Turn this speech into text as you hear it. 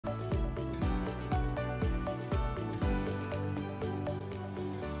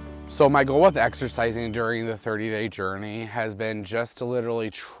So my goal with exercising during the 30-day journey has been just to literally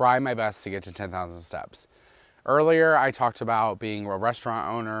try my best to get to 10,000 steps. Earlier, I talked about being a restaurant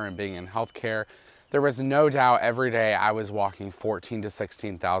owner and being in healthcare. There was no doubt every day I was walking 14 to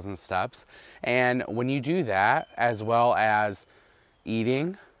 16,000 steps. And when you do that, as well as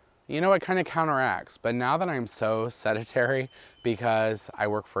eating, it kind of counteracts. But now that I'm so sedentary because I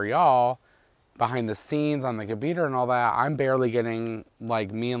work for y'all, behind the scenes on the computer and all that, I'm barely getting,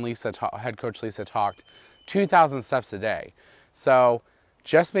 like me and Lisa, head coach Lisa talked, 2,000 steps a day. So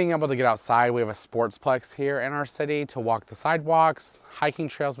just being able to get outside, we have a sportsplex here in our city to walk the sidewalks, hiking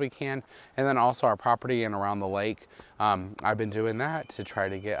trails we can, and then also our property and around the lake. I've been doing that to try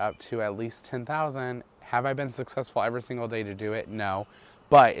to get up to at least 10,000. Have I been successful every single day to do it? No,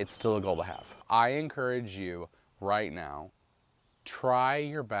 but it's still a goal to have. I encourage you right now, try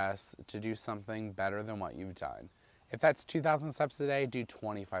your best to do something better than what you've done. If that's 2,000 steps a day, do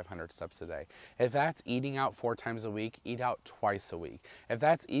 2,500 steps a day. If that's eating out 4 times a week, eat out twice a week. If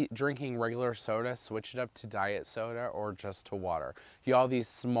that's drinking regular soda, switch it up to diet soda or just to water. All these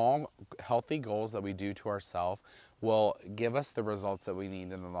small, healthy goals that we do to ourselves will give us the results that we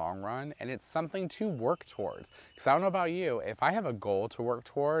need in the long run, and it's something to work towards. Because I don't know about you, if I have a goal to work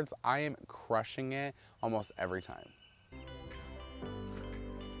towards, I am crushing it almost every time.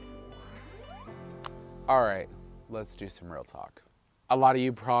 All right, let's do some real talk. A lot of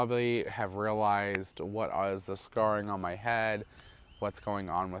you probably have realized what is the scarring on my head, what's going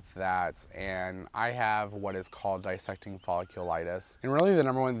on with that, and I have what is called dissecting folliculitis. And really the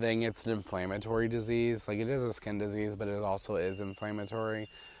number one thing, it's an inflammatory disease. Like, it is a skin disease, but it also is inflammatory.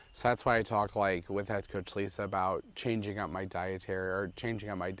 So that's why I talk with head coach Lisa about changing up my diet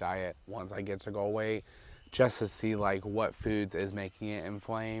once I get to goal weight, just to see what foods is making it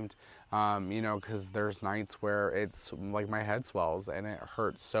inflamed. Because there's nights where it's like my head swells and it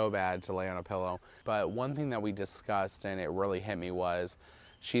hurts so bad to lay on a pillow. But one thing that we discussed, and it really hit me, was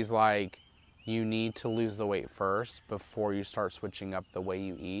she's like, you need to lose the weight first before you start switching up the way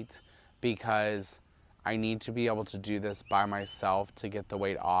you eat, because I need to be able to do this by myself to get the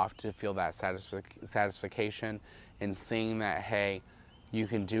weight off, to feel that satisfaction and seeing that, hey, you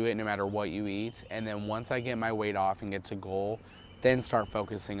can do it no matter what you eat. And then once I get my weight off and get to goal, then start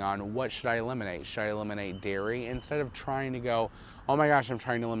focusing on what should I eliminate. Should I eliminate dairy? Instead of trying to go, oh my gosh, I'm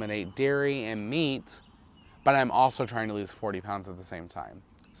trying to eliminate dairy and meat, but I'm also trying to lose 40 pounds at the same time.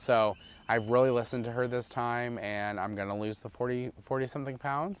 So I've really listened to her this time, and I'm gonna lose the 40 something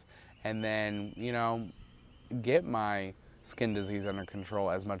pounds, and then, get my skin disease under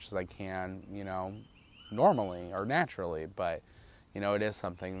control as much as I can, normally or naturally. But it is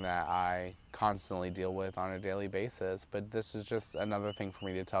something that I constantly deal with on a daily basis. But this is just another thing for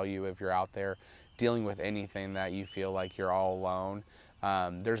me to tell you, if you're out there dealing with anything that you feel like you're all alone,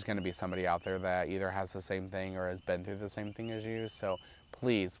 there's going to be somebody out there that either has the same thing or has been through the same thing as you. So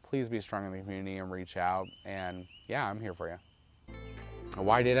please be strong in the community and reach out. And yeah, I'm here for you.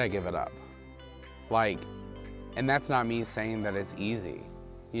 Why did I give it up? And that's not me saying that it's easy.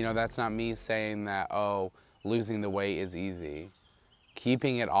 That's not me saying that, oh, losing the weight is easy.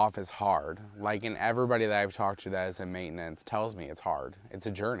 Keeping it off is hard. And everybody that I've talked to that is in maintenance tells me it's hard. It's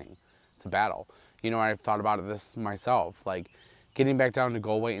a journey. It's a battle. I've thought about this myself. Getting back down to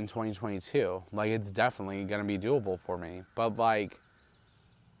goal weight in 2022, it's definitely going to be doable for me. But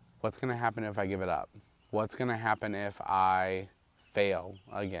what's going to happen if I give it up? What's going to happen if I fail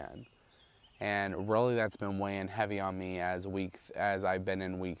again? And really, that's been weighing heavy on me as I've been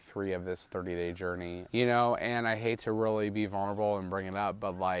in week 3 of this 30-day journey. And I hate to really be vulnerable and bring it up,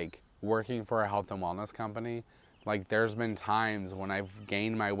 but working for a health and wellness company, there's been times when I've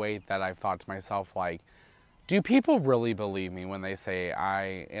gained my weight that I've thought to myself, do people really believe me when they say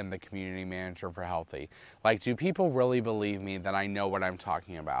I am the community manager for Healthi? Do people really believe me that I know what I'm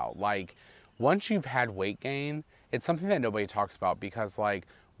talking about? Once you've had weight gain, it's something that nobody talks about, because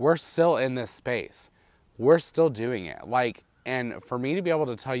we're still in this space. We're still doing it. And for me to be able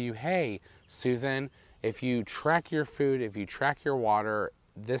to tell you, hey, Susan, if you track your food, if you track your water,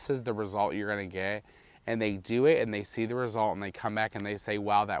 this is the result you're going to get. And they do it and they see the result and they come back and they say,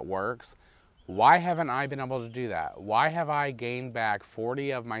 wow, that works. Why haven't I been able to do that? Why have I gained back 40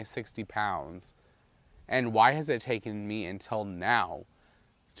 of my 60 pounds? And why has it taken me until now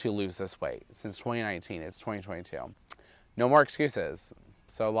to lose this weight? Since 2019, it's 2022. No more excuses.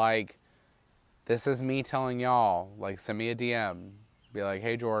 So this is me telling y'all, send me a DM, be like,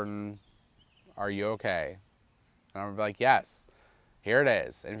 hey Jordan, are you okay? And I'm gonna be like, yes, here it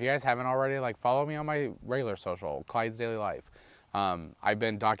is. And if you guys haven't already, follow me on my regular social, Clyde's Daily Life. I've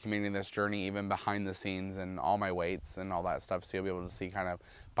been documenting this journey even behind the scenes and all my weights and all that stuff, so you'll be able to see kind of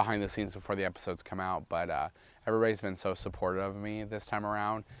behind the scenes before the episodes come out. But everybody's been so supportive of me this time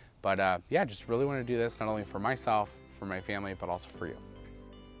around. But yeah, just really want to do this not only for myself, for my family, but also for you.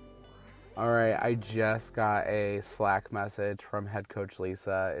 All right, I just got a Slack message from head coach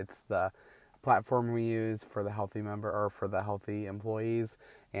Lisa. It's the platform we use for the Healthi member or for the Healthi employees,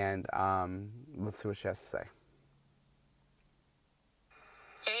 and let's see what she has to say.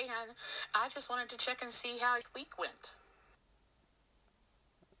 Hey, I just wanted to check and see how your week went.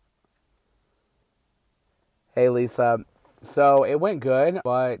 Hey, Lisa. So it went good,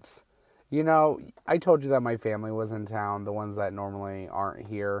 but, you know, I told you that my family was in town, the ones that normally aren't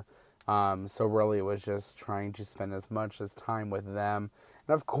here. So really it was just trying to spend as much as time with them.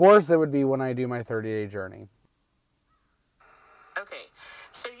 And of course it would be when I do my 30-day journey. Okay,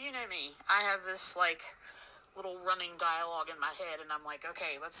 so you know me. I have this, little running dialogue in my head, and I'm like,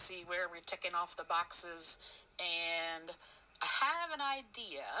 okay, let's see where we're ticking off the boxes. And I have an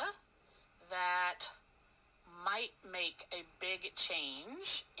idea that might make a big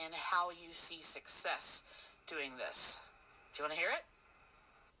change in how you see success doing this. Do you want to hear it?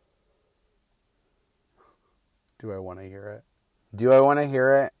 Do I want to hear it? Do I want to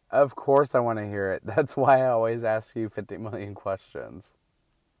hear it? Of course I want to hear it. That's why I always ask you 50 million questions.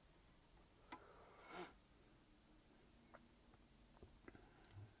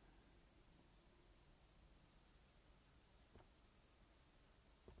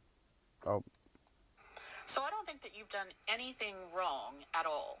 Oh. So I don't think that you've done anything wrong at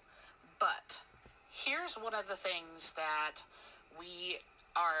all. But here's one of the things that we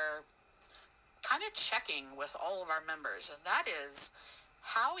are kind of checking with all of our members, and that is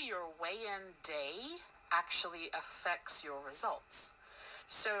how your weigh-in day actually affects your results.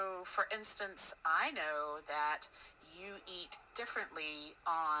 So, for instance, I know that you eat differently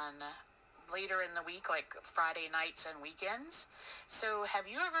on later in the week, like Friday nights and weekends. So, have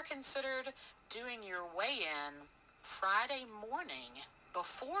you ever considered doing your weigh-in Friday morning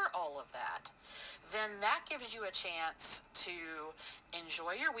before all of that? Then that gives you a chance to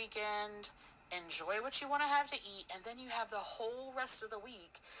enjoy your weekend, enjoy what you want to have to eat, and then you have the whole rest of the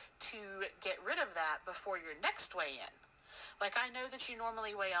week to get rid of that before your next weigh-in. Like, I know that you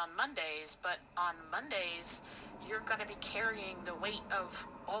normally weigh on Mondays, but on Mondays, you're going to be carrying the weight of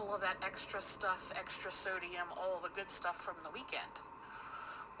all of that extra stuff, extra sodium, all the good stuff from the weekend.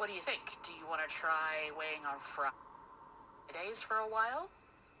 What do you think? Do you want to try weighing on Fridays for a while?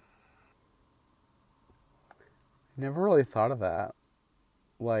 Never really thought of that.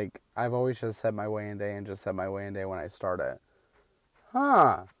 Like, I've always just set my weigh-in day and just set my weigh-in day when I start it.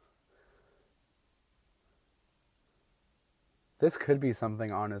 Huh. This could be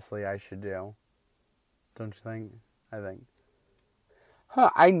something, honestly, I should do. Don't you think? I think.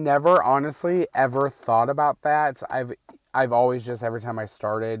 Huh, I never, honestly, ever thought about that. I've always just, every time I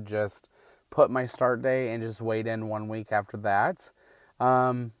started, just put my start day and just weighed in 1 week after that.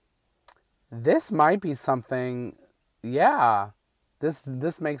 This might be something, yeah.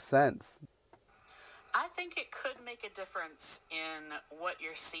 This makes sense. I think it could make a difference in what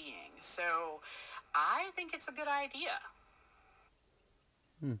you're seeing. So I think it's a good idea.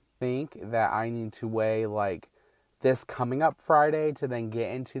 Think that I need to weigh like this coming up Friday to then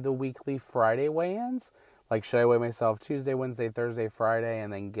get into the weekly Friday weigh-ins? Like, should I weigh myself Tuesday, Wednesday, Thursday, Friday,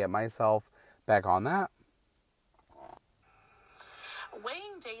 and then get myself back on that?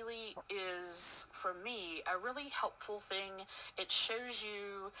 Weighing daily is, for me, a really helpful thing. It shows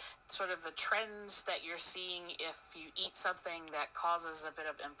you sort of the trends that you're seeing if you eat something that causes a bit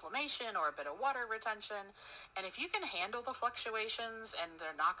of inflammation or a bit of water retention. And if you can handle the fluctuations and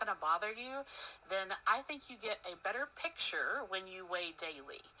they're not going to bother you, then I think you get a better picture when you weigh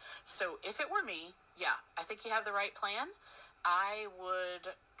daily. So if it were me, yeah, I think you have the right plan. I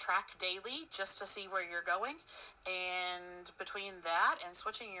would track daily just to see where you're going. And between that and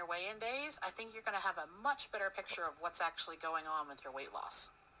switching your weigh-in days, I think you're going to have a much better picture of what's actually going on with your weight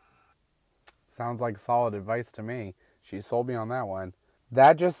loss. Sounds like solid advice to me. She sold me on that one.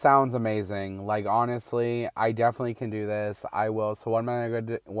 That just sounds amazing. Like, honestly, I definitely can do this. I will. So what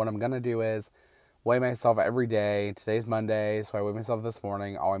I'm going to do is weigh myself every day. Today's Monday, so I weigh myself this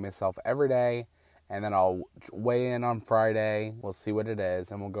morning. I'll weigh myself every day. And then I'll weigh in on Friday. We'll see what it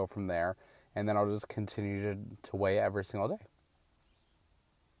is, and we'll go from there. And then I'll just continue to weigh every single day.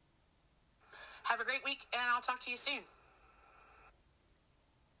 Have a great week, and I'll talk to you soon.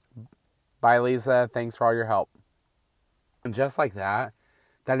 Bye, Lisa. Thanks for all your help. And just like that,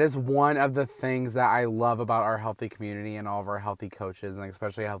 that is one of the things that I love about our Healthi community and all of our Healthi coaches, and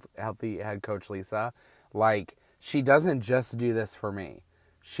especially Healthi head coach Lisa. Like, She doesn't just do this for me.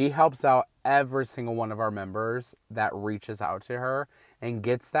 She helps out every single one of our members that reaches out to her and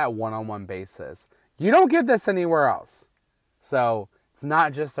gets that one-on-one basis. You don't get this anywhere else. So it's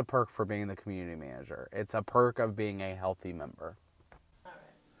not just a perk for being the community manager. It's a perk of being a healthy member.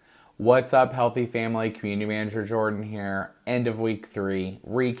 What's up, healthy family? Community Manager Jordan here. End of week 3,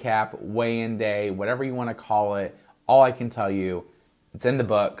 recap, weigh-in day, whatever you want to call it. All I can tell you, it's in the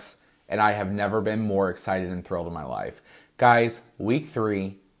books, and I have never been more excited and thrilled in my life. Guys, week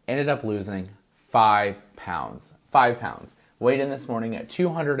 3, ended up losing 5 pounds. 5 pounds. Weighed in this morning at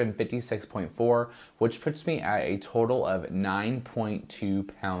 256.4, which puts me at a total of 9.2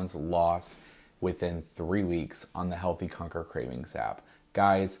 pounds lost within 3 weeks on the Healthy Conquer Cravings app.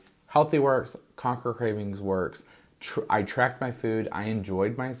 Guys, Healthy works, Conquer Cravings works. I tracked my food. I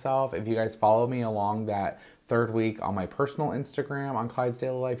enjoyed myself. If you guys follow me along that 3rd week on my personal Instagram on Clyde's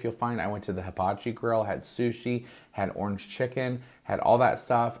Daily Life, you'll find I went to the hibachi grill, had sushi, had orange chicken, had all that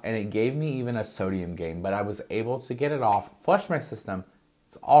stuff, and it gave me even a sodium gain, but I was able to get it off, flush my system.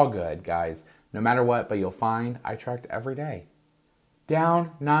 It's all good, guys, no matter what, but you'll find I tracked every day.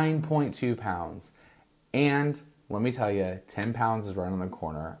 Down 9.2 pounds. And let me tell you, 10 pounds is right on the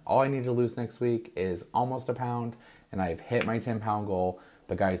corner. All I need to lose next week is almost a pound, and I've hit my 10-pound goal.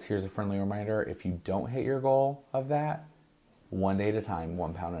 But guys, here's a friendly reminder. If you don't hit your goal of that, 1 day at a time,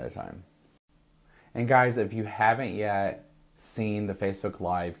 1 pound at a time. And guys, if you haven't yet seen the Facebook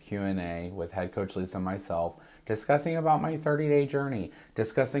Live Q&A with Head Coach Lisa and myself, discussing about my 30-day journey,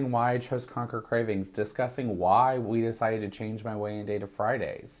 discussing why I chose Conquer Cravings, discussing why we decided to change my weigh-in day to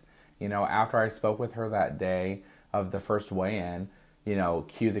Fridays. You know, after I spoke with her that day of the first weigh-in, you know,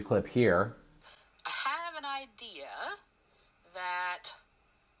 cue the clip here. I have an idea that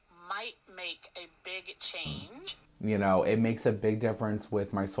might make a big change. You know, it makes a big difference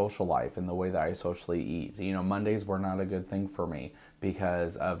with my social life and the way that I socially eat. You know, Mondays were not a good thing for me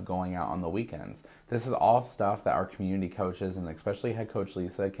because of going out on the weekends. This is all stuff that our community coaches and especially Head Coach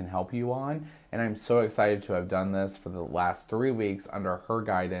Lisa can help you on. And I'm so excited to have done this for the last 3 weeks under her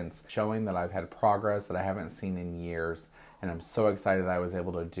guidance, showing that I've had progress that I haven't seen in years. And I'm so excited that I was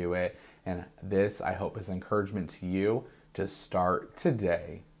able to do it. And this, I hope, is encouragement to you to start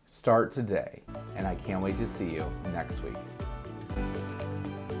today. Start today. And I can't wait to see you next week.